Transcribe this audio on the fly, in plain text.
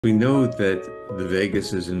We know that the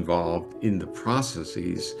vagus is involved in the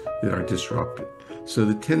processes that are disrupted. So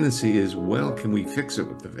the tendency is, well, can we fix it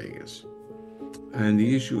with the vagus? And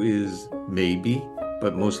the issue is maybe,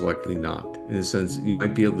 but most likely not. In a sense, you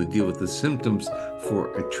might be able to deal with the symptoms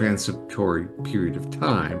for a transitory period of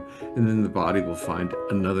time, and then the body will find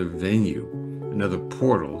another venue, another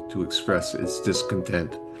portal to express its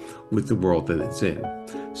discontent with the world that it's in.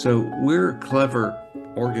 So we're a clever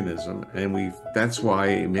organism, and that's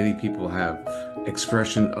why many people have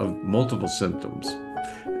expression of multiple symptoms.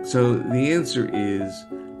 So the answer is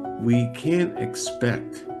we can't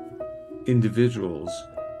expect individuals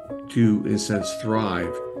to, in a sense,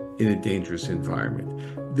 thrive in a dangerous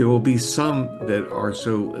environment. There will be some that are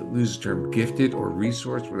so, use the term, gifted or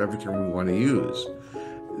resourced, whatever term we want to use,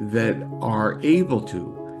 that are able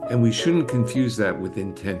to, and we shouldn't confuse that with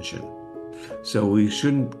intention. So we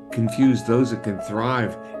shouldn't confuse those that can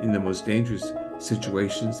thrive in the most dangerous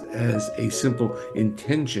situations as a simple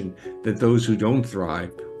intention that those who don't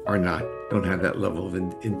thrive don't have that level of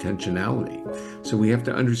intentionality. So we have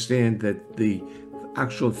to understand that the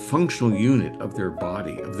actual functional unit of their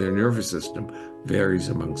body, of their nervous system, varies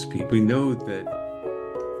amongst people. We know that